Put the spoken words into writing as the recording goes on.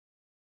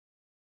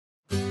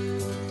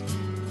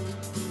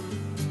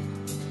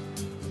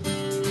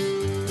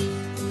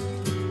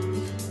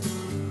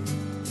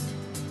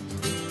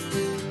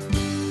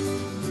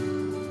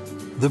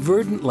The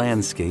verdant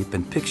landscape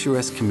and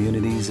picturesque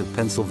communities of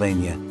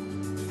Pennsylvania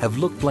have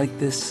looked like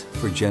this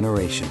for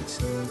generations.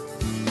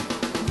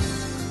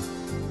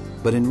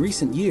 But in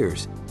recent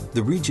years,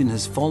 the region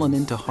has fallen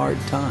into hard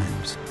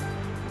times.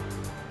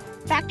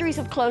 Factories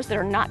have closed that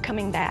are not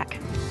coming back.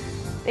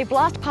 They've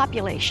lost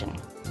population.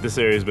 This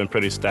area has been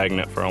pretty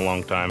stagnant for a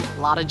long time.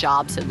 A lot of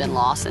jobs have been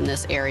lost in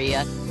this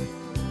area.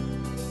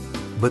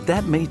 But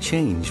that may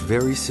change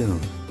very soon.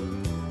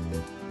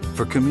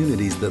 For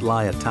communities that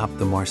lie atop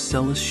the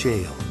Marcellus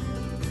Shale,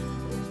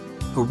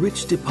 a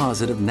rich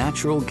deposit of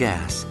natural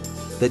gas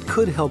that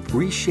could help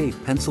reshape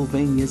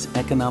Pennsylvania's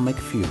economic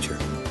future.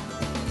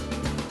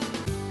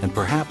 And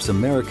perhaps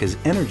America's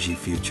energy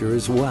future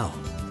as well.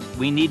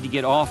 We need to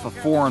get off of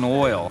foreign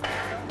oil.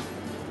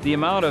 The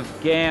amount of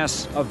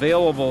gas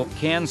available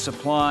can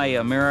supply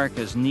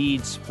America's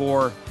needs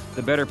for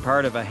the better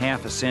part of a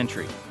half a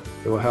century.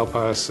 It will help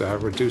us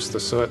reduce the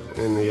soot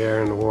in the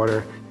air and the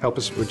water, help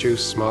us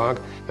reduce smog,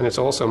 and it's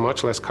also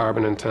much less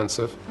carbon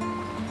intensive.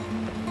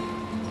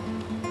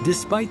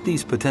 Despite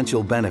these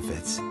potential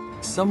benefits,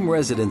 some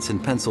residents in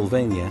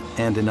Pennsylvania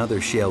and in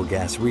other shale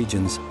gas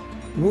regions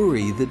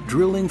worry that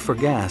drilling for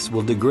gas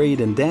will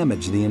degrade and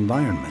damage the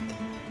environment.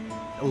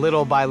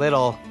 Little by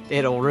little,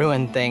 it'll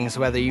ruin things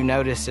whether you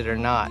notice it or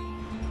not.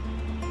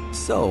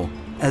 So,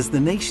 as the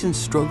nation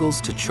struggles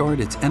to chart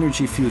its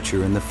energy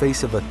future in the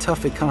face of a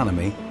tough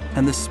economy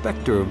and the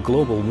specter of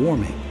global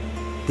warming,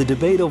 the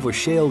debate over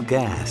shale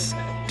gas,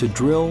 to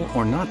drill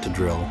or not to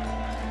drill,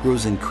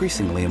 grows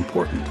increasingly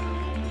important.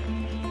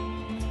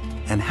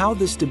 And how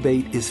this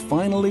debate is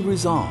finally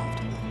resolved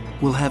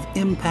will have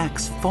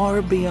impacts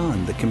far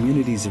beyond the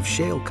communities of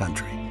shale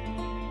country.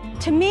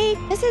 To me,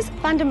 this is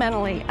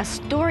fundamentally a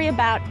story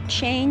about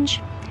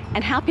change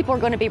and how people are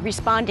going to be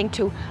responding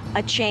to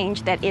a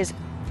change that is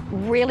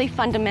really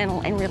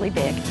fundamental and really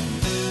big.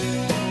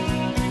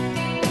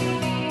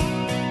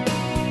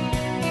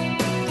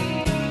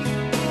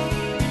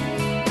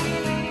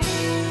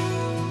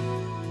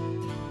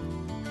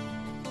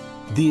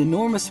 The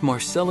enormous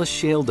Marcellus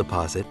Shale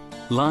deposit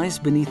lies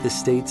beneath the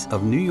states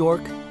of New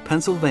York,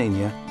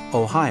 Pennsylvania,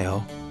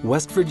 Ohio,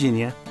 West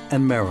Virginia,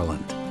 and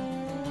Maryland.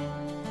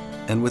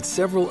 And with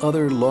several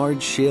other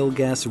large shale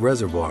gas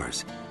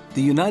reservoirs,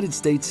 the United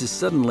States is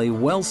suddenly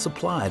well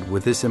supplied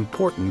with this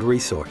important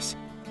resource.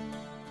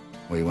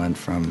 We went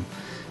from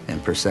a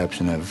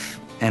perception of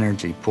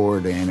energy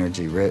poor to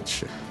energy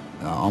rich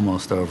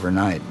almost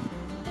overnight.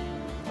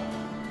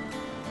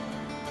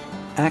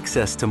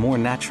 Access to more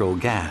natural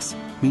gas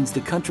means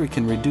the country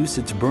can reduce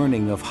its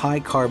burning of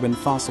high-carbon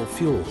fossil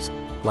fuels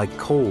like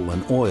coal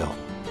and oil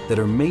that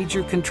are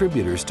major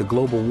contributors to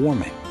global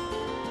warming.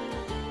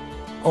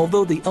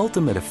 Although the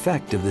ultimate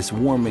effect of this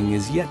warming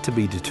is yet to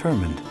be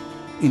determined,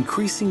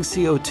 increasing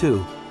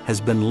CO2 has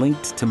been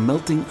linked to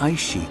melting ice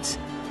sheets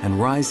and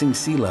rising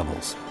sea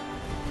levels,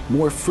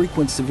 more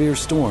frequent severe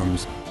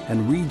storms,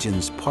 and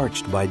regions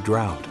parched by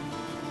drought.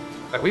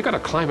 We've got a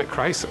climate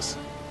crisis,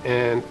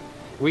 and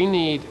we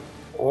need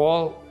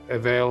all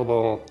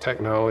available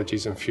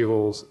technologies and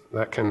fuels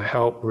that can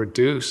help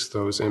reduce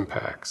those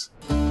impacts.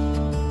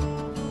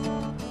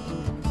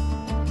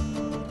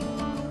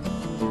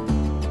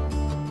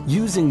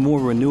 Using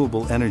more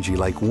renewable energy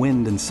like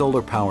wind and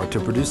solar power to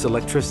produce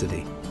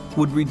electricity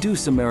would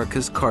reduce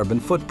America's carbon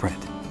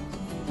footprint.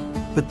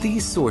 But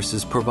these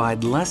sources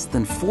provide less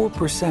than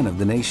 4% of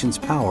the nation's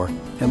power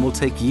and will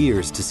take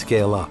years to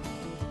scale up.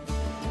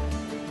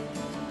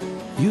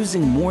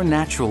 Using more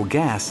natural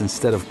gas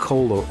instead of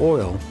coal or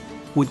oil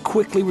would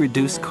quickly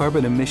reduce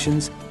carbon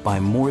emissions by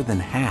more than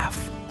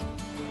half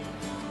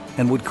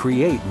and would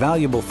create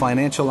valuable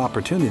financial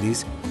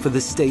opportunities for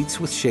the states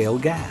with shale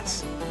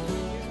gas.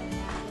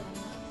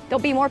 There'll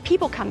be more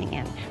people coming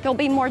in. There'll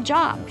be more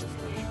jobs.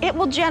 It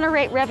will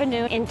generate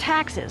revenue in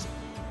taxes.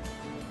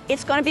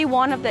 It's going to be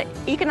one of the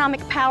economic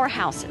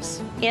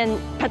powerhouses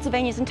in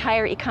Pennsylvania's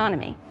entire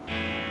economy.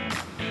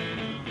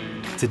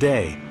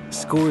 Today,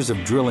 scores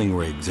of drilling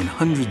rigs and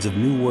hundreds of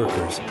new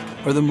workers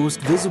are the most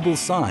visible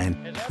sign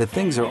that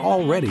things are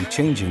already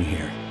changing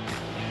here.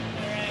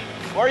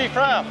 Where are you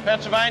from?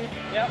 Pennsylvania?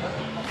 Yep.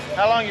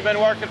 How long you been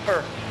working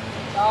for?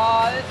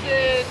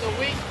 This is a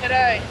week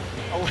today.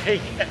 A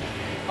week.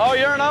 Oh,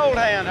 you're an old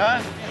hand,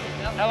 huh?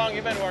 Yep. How long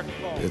you been working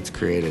for? It's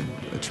created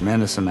a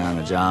tremendous amount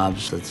of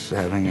jobs. It's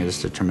having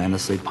just a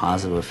tremendously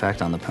positive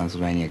effect on the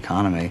Pennsylvania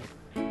economy.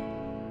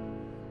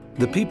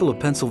 The people of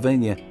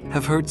Pennsylvania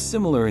have heard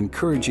similar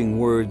encouraging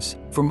words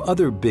from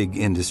other big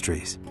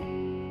industries.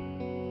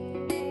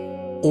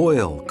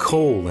 Oil,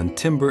 coal, and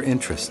timber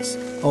interests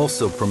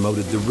also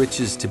promoted the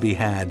riches to be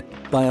had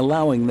by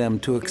allowing them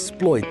to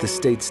exploit the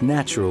state's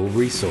natural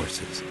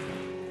resources.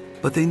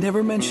 But they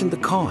never mentioned the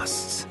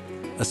costs,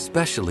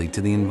 especially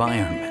to the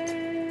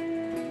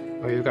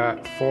environment. Well, you've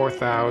got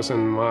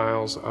 4,000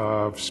 miles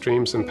of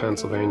streams in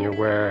Pennsylvania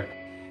where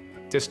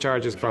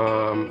discharges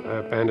from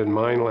abandoned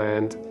mine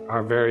land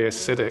are very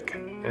acidic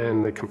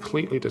and they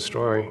completely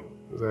destroy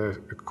the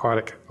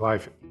aquatic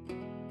life.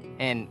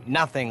 And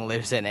nothing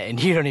lives in it,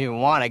 and you don't even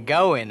want to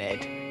go in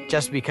it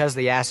just because of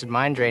the acid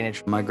mine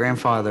drainage. My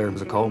grandfather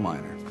was a coal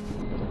miner,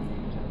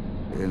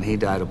 and he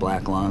died of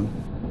black lung.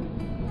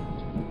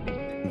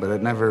 But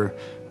it never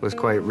was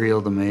quite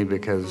real to me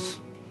because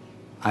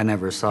I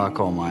never saw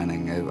coal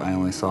mining. I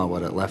only saw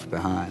what it left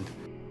behind.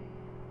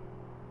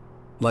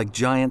 Like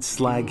giant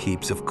slag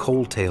heaps of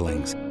coal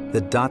tailings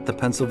that dot the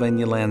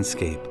Pennsylvania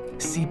landscape,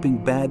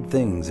 seeping bad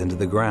things into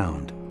the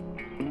ground.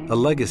 A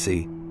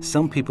legacy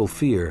some people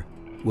fear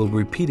will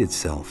repeat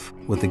itself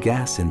with the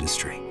gas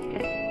industry.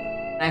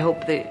 I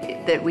hope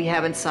that we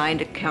haven't signed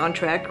a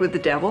contract with the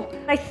devil.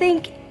 I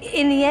think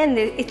in the end,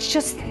 it's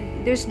just,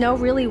 there's no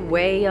really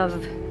way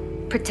of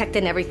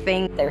protecting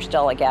everything. They're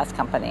still a gas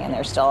company and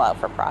they're still out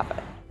for profit.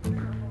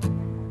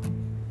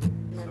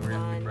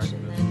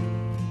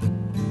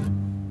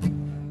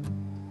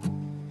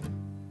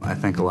 I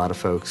think a lot of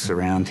folks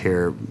around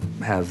here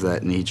have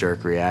that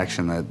knee-jerk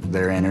reaction that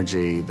their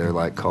energy, they're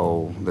like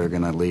coal, they're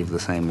going to leave the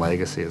same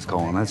legacy as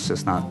coal, and that's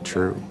just not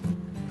true.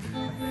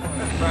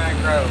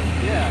 Brian Grove.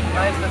 Yeah,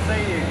 nice to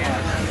see you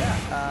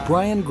again.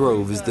 Brian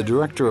Grove is the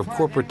Director of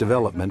Corporate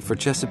Development for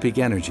Chesapeake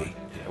Energy,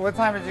 What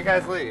time did you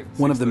guys leave?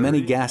 one of the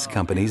many gas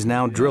companies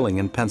now drilling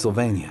in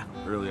Pennsylvania.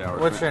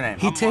 What's your name?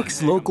 He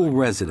takes local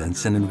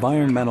residents and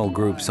environmental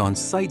groups on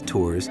site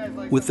tours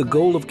with the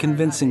goal of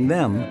convincing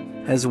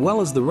them, as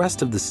well as the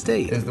rest of the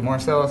state, The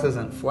Marcellus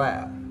isn't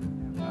flat.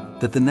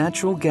 that the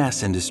natural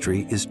gas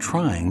industry is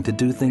trying to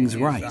do things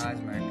right.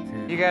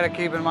 You got to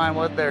keep in mind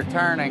what they're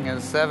turning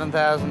is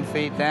 7,000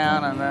 feet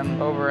down and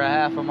then over a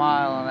half a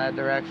mile in that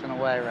direction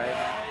away, right?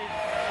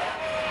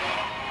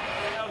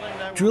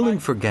 Drilling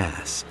for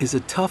gas is a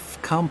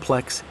tough,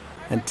 complex,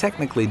 and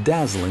technically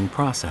dazzling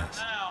process.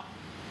 Now,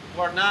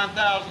 we're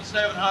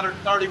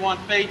 9,731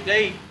 feet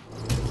deep.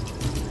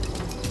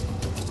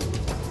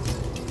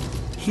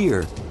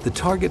 Here, the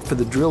target for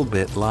the drill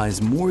bit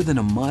lies more than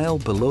a mile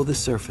below the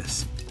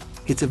surface.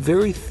 It's a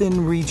very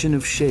thin region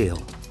of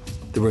shale,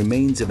 the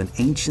remains of an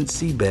ancient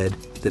seabed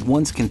that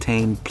once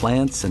contained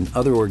plants and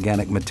other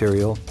organic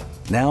material,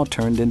 now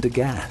turned into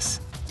gas.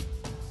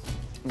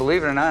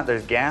 Believe it or not,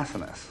 there's gas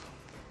in this.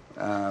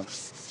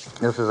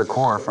 This is a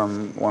core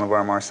from one of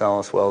our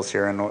Marcellus wells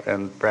here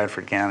in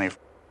Bradford County.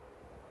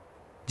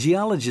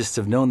 Geologists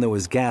have known there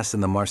was gas in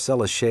the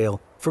Marcellus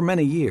Shale for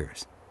many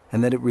years,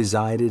 and that it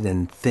resided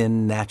in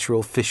thin,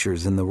 natural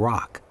fissures in the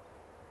rock.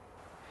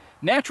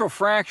 Natural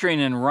fracturing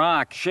in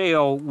rock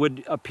shale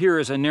would appear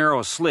as a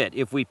narrow slit.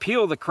 If we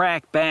peel the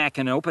crack back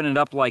and open it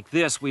up like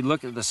this, we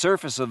look at the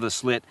surface of the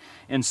slit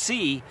and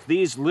see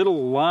these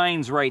little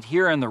lines right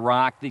here in the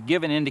rock that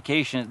give an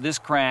indication that this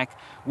crack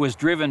was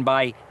driven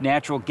by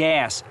natural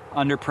gas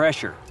under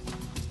pressure.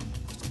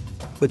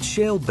 But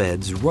shale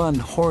beds run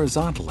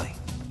horizontally,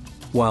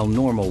 while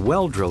normal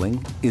well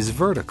drilling is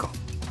vertical.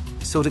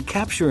 So to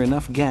capture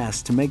enough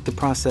gas to make the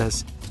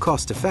process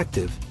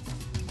cost-effective,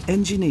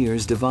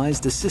 engineers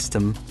devised a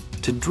system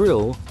to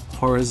drill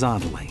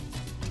horizontally.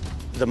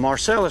 The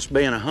Marcellus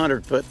being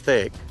 100 foot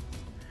thick,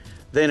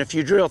 then if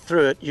you drill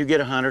through it, you get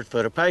 100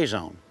 foot of pay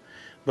zone.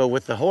 But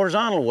with the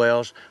horizontal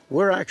wells,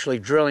 we're actually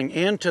drilling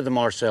into the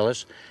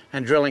Marcellus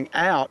and drilling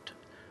out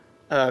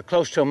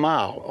close to a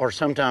mile or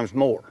sometimes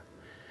more.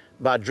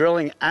 By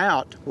drilling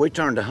out, we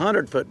turned a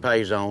 100 foot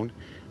pay zone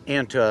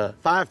into a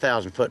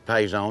 5,000 foot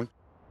pay zone.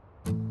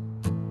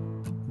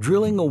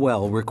 Drilling a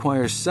well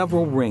requires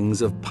several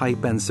rings of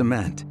pipe and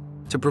cement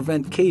to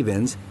prevent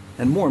cave-ins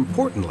and, more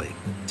importantly,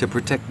 to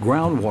protect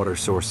groundwater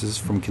sources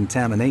from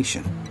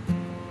contamination.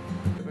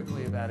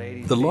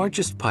 The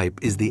largest pipe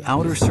is the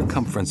outer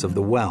circumference of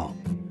the well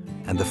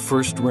and the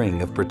first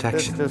ring of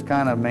protection. This just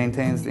kind of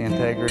maintains the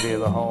integrity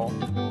of the hull.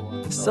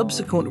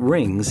 Subsequent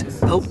rings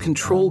help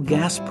control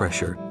gas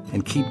pressure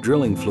and keep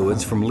drilling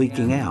fluids from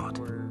leaking out.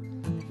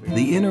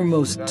 The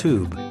innermost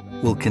tube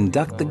will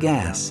conduct the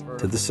gas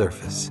to the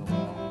surface.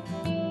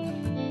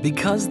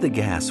 Because the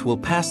gas will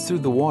pass through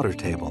the water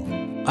table,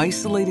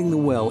 isolating the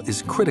well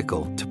is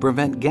critical to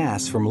prevent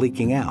gas from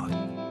leaking out.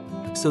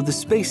 So the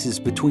spaces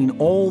between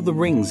all the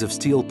rings of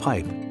steel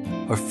pipe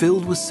are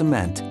filled with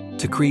cement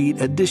to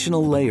create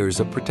additional layers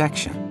of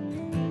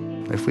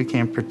protection. If we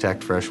can't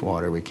protect fresh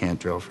water, we can't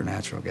drill for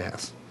natural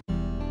gas.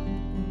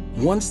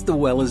 Once the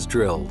well is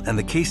drilled and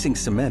the casing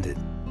cemented,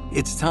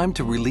 it's time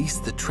to release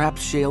the trapped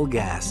shale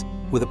gas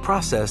with a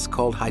process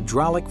called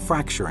hydraulic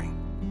fracturing,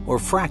 or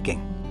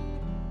fracking.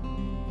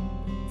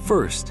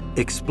 First,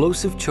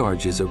 explosive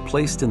charges are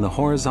placed in the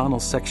horizontal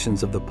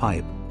sections of the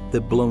pipe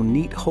that blow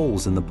neat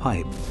holes in the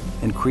pipe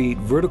and create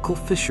vertical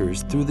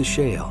fissures through the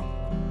shale.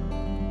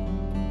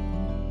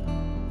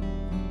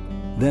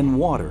 Then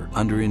water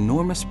under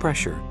enormous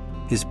pressure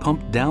is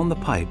pumped down the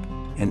pipe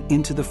and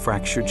into the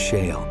fractured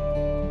shale.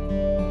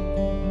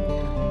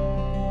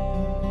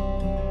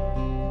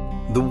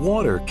 The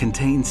water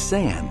contains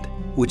sand,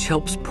 which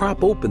helps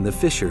prop open the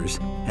fissures,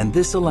 and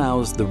this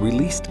allows the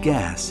released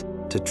gas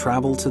to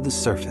travel to the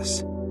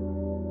surface.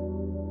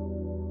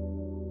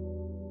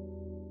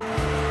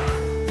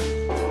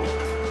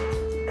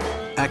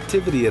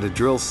 Activity at a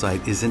drill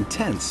site is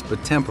intense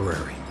but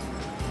temporary.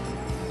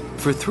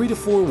 For 3 to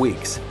 4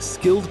 weeks,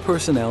 skilled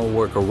personnel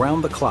work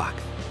around the clock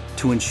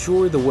to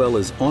ensure the well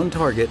is on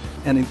target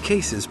and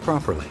encases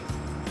properly.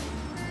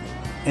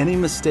 Any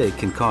mistake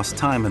can cost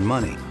time and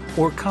money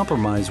or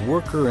compromise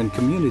worker and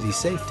community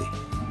safety.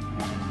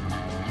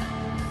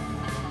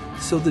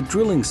 So the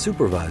drilling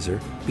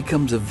supervisor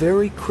becomes a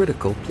very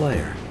critical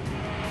player.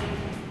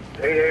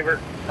 Hey,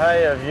 Haver.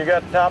 Hey, have you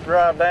got the top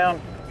drive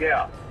down?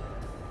 Yeah.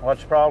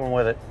 What's the problem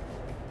with it?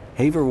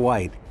 Haver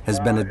White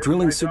has been a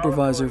drilling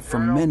supervisor for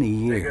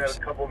many They got years. a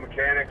couple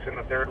mechanics and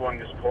the third one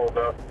just pulled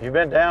up. You've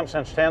been down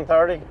since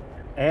 10:30?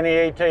 Any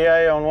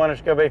ETA on when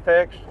it's going to be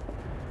fixed?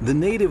 The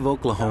native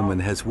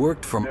Oklahoman has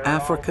worked from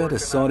Africa to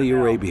Saudi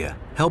Arabia,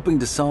 helping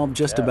to solve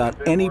just about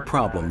any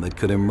problem that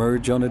could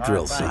emerge on a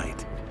drill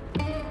site.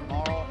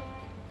 Tomorrow,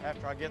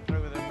 after I get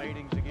through with the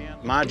meetings again.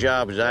 My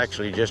job is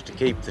actually just to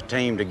keep the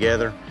team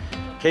together,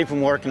 keep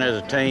them working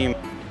as a team.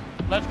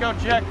 Let's go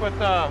check with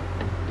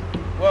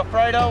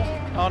Wilfredo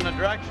on the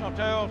directional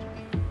tools.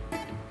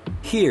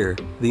 Here,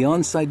 the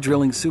on-site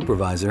drilling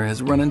supervisor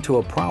has run into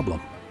a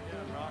problem.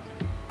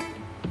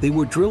 They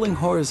were drilling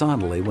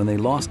horizontally when they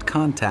lost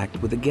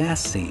contact with a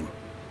gas seam,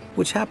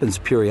 which happens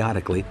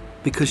periodically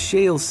because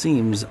shale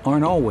seams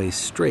aren't always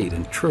straight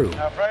and true.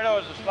 Alfredo,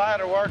 is the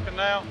slider working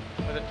now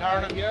with it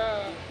turning?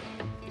 Yeah.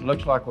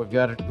 Looks like we've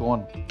got it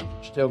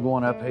still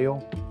going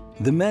uphill.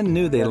 The men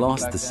knew they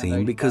lost the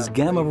seam because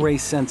gamma ray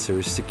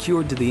sensors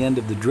secured to the end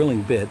of the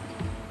drilling bit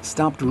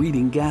stopped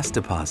reading gas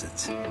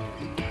deposits.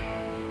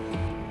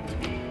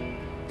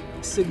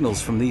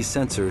 Signals from these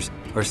sensors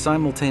are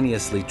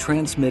simultaneously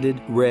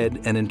transmitted,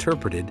 read, and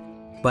interpreted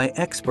by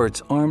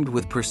experts armed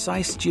with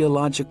precise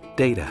geologic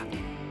data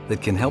that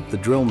can help the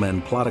drill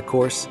men plot a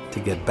course to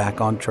get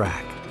back on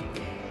track.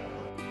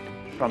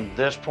 From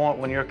this point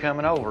when you're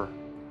coming over,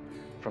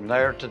 from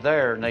there to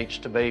there needs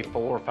to be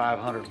 400 or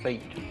 500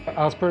 feet.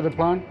 As per the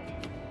plan,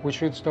 we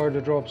should start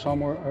the drop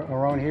somewhere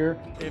around here.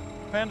 It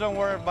depends on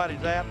where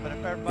everybody's at, but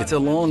if everybody... It's a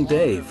long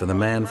day for the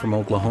man from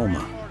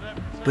Oklahoma,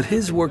 but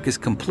his work is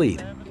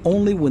complete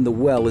only when the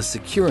well is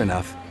secure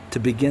enough to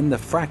begin the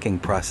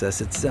fracking process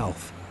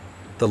itself,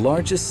 the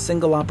largest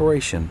single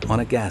operation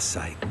on a gas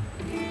site.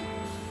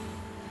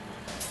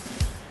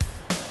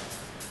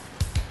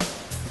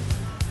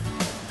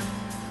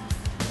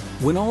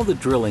 When all the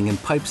drilling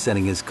and pipe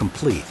setting is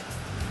complete,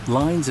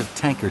 lines of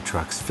tanker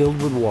trucks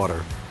filled with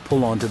water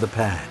pull onto the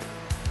pad.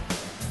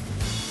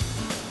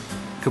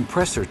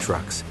 Compressor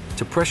trucks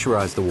to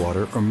pressurize the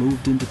water are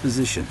moved into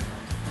position.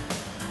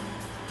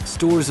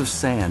 Stores of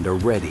sand are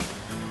readied.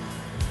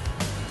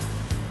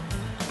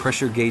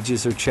 Pressure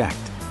gauges are checked.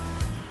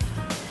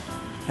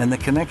 And the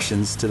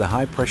connections to the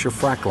high-pressure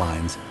frac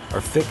lines are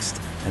fixed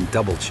and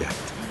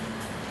double-checked.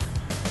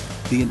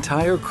 The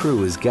entire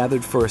crew is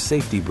gathered for a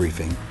safety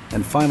briefing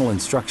and final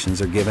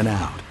instructions are given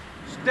out.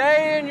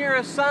 Stay in your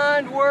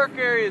assigned work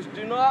areas.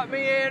 Do not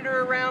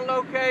meander around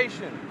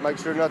location. Make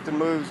sure nothing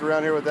moves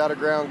around here without a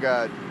ground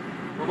guide.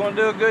 We're going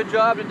to do a good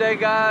job today,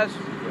 guys.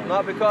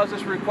 Not because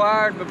it's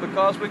required, but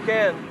because we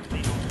can.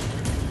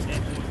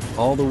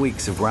 All the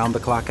weeks of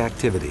round-the-clock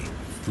activity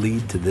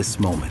lead to this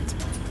moment.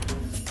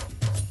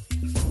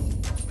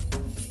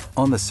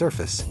 On the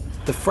surface,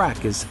 the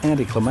frac is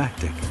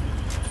anticlimactic.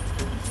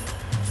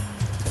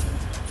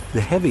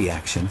 The heavy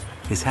action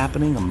is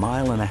happening 1.5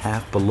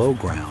 miles below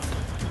ground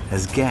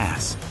as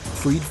gas,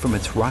 freed from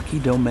its rocky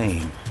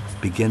domain,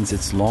 begins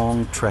its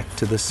long trek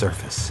to the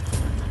surface.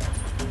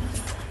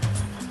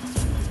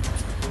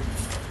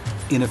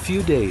 In a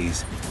few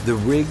days, the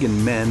rig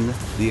and men,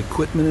 the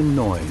equipment and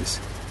noise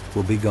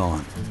will be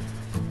gone,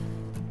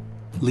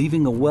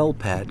 leaving a well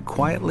pad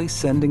quietly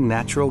sending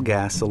natural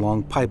gas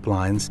along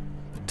pipelines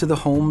to the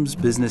homes,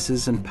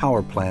 businesses, and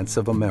power plants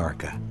of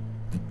America.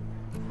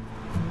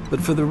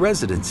 But for the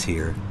residents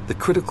here, the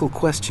critical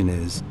question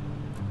is,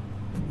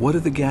 what are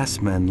the gas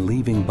men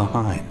leaving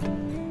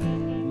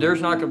behind?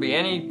 There's not going to be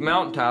any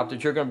mountaintop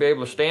that you're going to be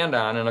able to stand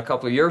on in a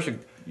couple of years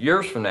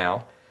from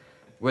now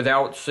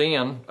without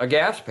seeing a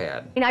gas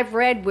pad. And I've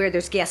read where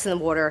there's gas in the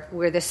water,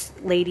 where this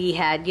lady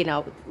had,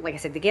 like I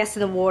said, the gas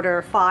in the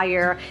water,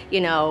 fire,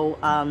 it's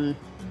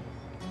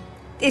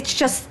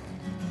just,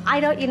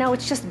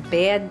 it's just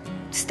bad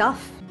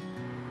stuff.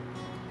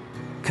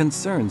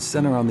 Concerns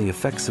center on the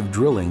effects of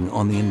drilling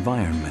on the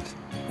environment,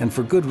 and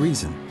for good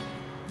reason.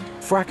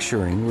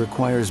 Fracturing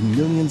requires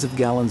millions of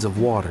gallons of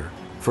water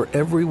for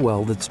every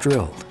well that's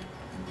drilled.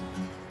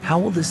 How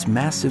will this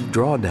massive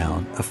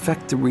drawdown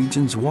affect the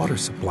region's water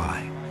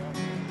supply?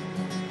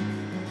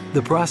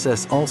 The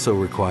process also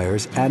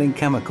requires adding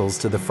chemicals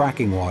to the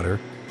fracking water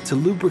to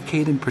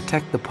lubricate and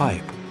protect the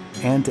pipe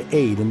and to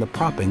aid in the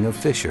propping of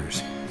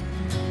fissures.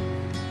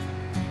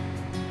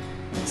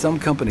 Some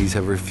companies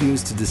have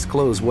refused to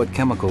disclose what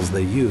chemicals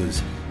they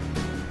use,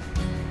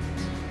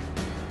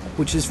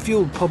 which has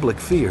fueled public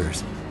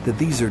fears that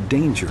these are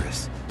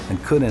dangerous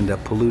and could end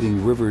up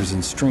polluting rivers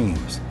and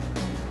streams.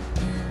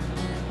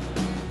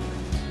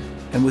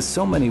 And with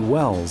so many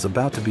wells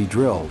about to be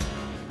drilled,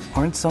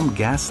 aren't some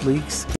gas leaks